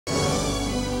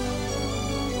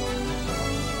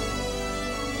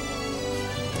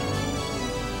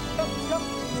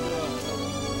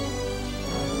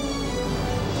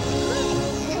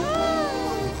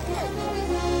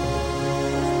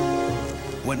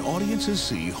When audiences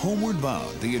see Homeward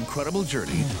Bound, The Incredible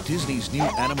Journey, Disney's new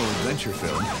animal adventure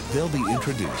film, they'll be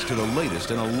introduced to the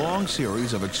latest in a long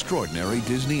series of extraordinary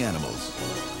Disney animals.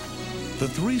 The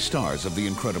three stars of The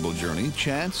Incredible Journey,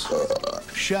 Chance,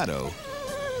 Shadow,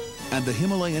 and the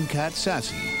Himalayan cat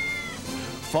Sassy,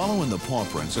 follow in the paw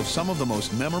prints of some of the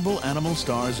most memorable animal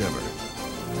stars ever.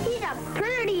 He's a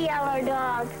pretty yellow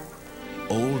dog.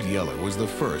 Old Yeller was the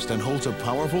first and holds a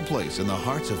powerful place in the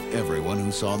hearts of everyone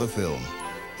who saw the film.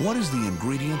 What is the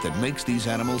ingredient that makes these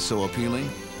animals so appealing?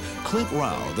 Clint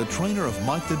Rao, the trainer of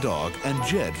Mike the dog, and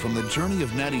Jed from The Journey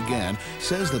of Natty Gann,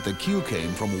 says that the cue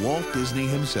came from Walt Disney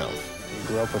himself. He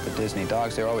grew up with the Disney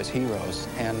dogs. They were always heroes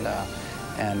and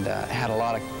had a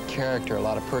lot of character, a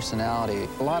lot of personality.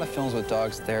 A lot of films with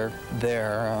dogs,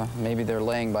 maybe they're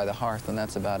laying by the hearth and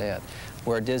that's about it.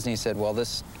 Where Disney said, well,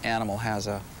 this animal has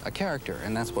a character,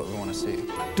 and that's what we want to see.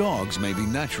 Dogs may be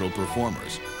natural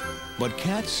performers, but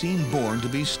cats seem born to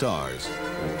be stars.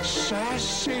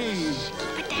 Sassy!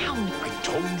 Put down. I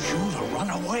told you to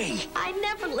run away. I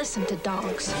never listen to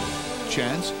dogs.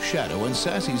 Chance, Shadow, and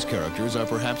Sassy's characters are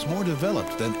perhaps more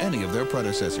developed than any of their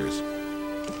predecessors.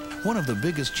 One of the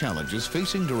biggest challenges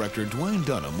facing director Dwayne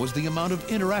Dunham was the amount of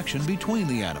interaction between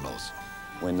the animals.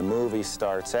 When the movie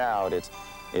starts out,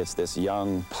 it's this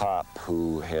young pup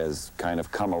who has kind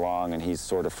of come along, and he's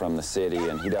sort of from the city,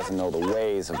 and he doesn't know the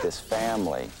ways of this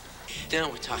family. Now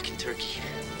we're talking turkey.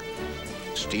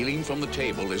 Stealing from the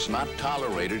table is not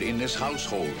tolerated in this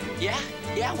household. Yeah,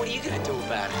 what are you gonna do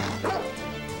about it?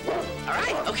 All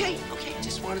right, okay,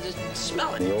 just wanted to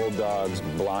smell it. The old dog's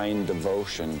blind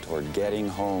devotion toward getting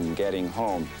home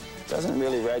doesn't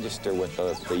really register with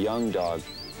the young dog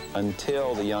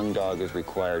until the young dog is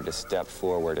required to step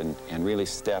forward and really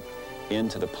step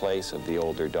into the place of the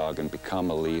older dog and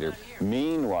become a leader.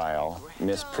 Meanwhile,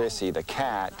 Miss Prissy, the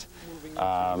cat,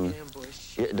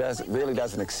 really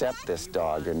doesn't accept this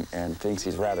dog and thinks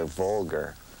he's rather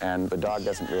vulgar. And the dog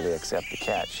doesn't really accept the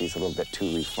cat. She's a little bit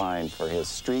too refined for his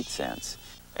street sense.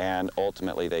 And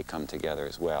ultimately, they come together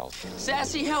as well.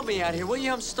 Sassy, help me out here, will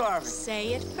you? I'm starving.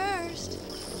 Say it first.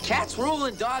 Cats rule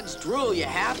and dogs drool. You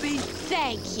happy?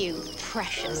 Thank you,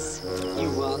 precious.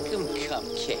 You're welcome,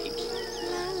 cupcake.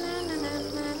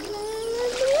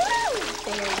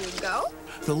 There you go.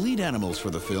 The lead animals for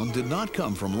the film did not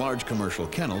come from large commercial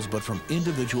kennels, but from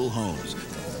individual homes.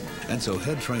 And so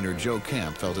head trainer Joe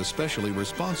Camp felt especially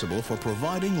responsible for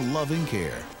providing loving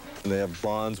care. They have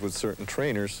bonds with certain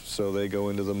trainers, so they go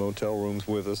into the motel rooms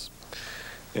with us.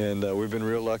 And we've been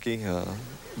real lucky.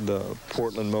 The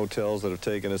Portland motels that have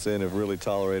taken us in have really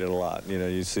tolerated a lot. You know,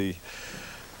 you see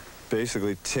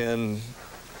basically 10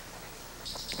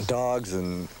 dogs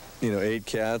and, 8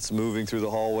 cats moving through the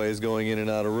hallways, going in and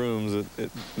out of rooms.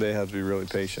 They have to be really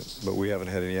patient, but we haven't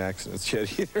had any accidents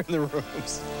yet either in the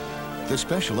rooms. The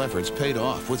special efforts paid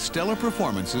off with stellar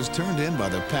performances turned in by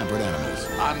the pampered animals.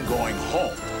 I'm going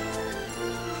home.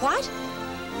 What?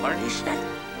 What did he say?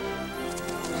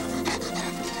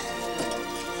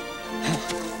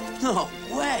 No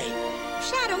way.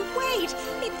 Shadow, wait.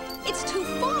 It's too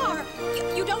far.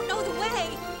 You don't know the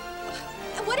way.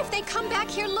 And what if they come back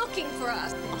here looking for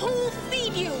us? Who'll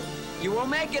feed you? You won't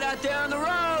make it out there on the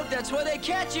road. That's where they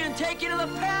catch you and take you to the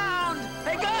pound.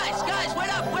 Hey, guys, wait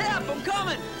up, I'm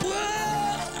coming.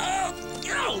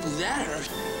 Oh, that hurt.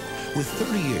 With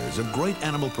 30 years of great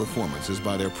animal performances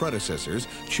by their predecessors,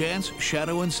 Chance,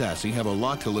 Shadow, and Sassy have a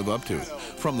lot to live up to.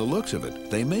 From the looks of it,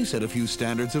 they may set a few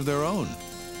standards of their own.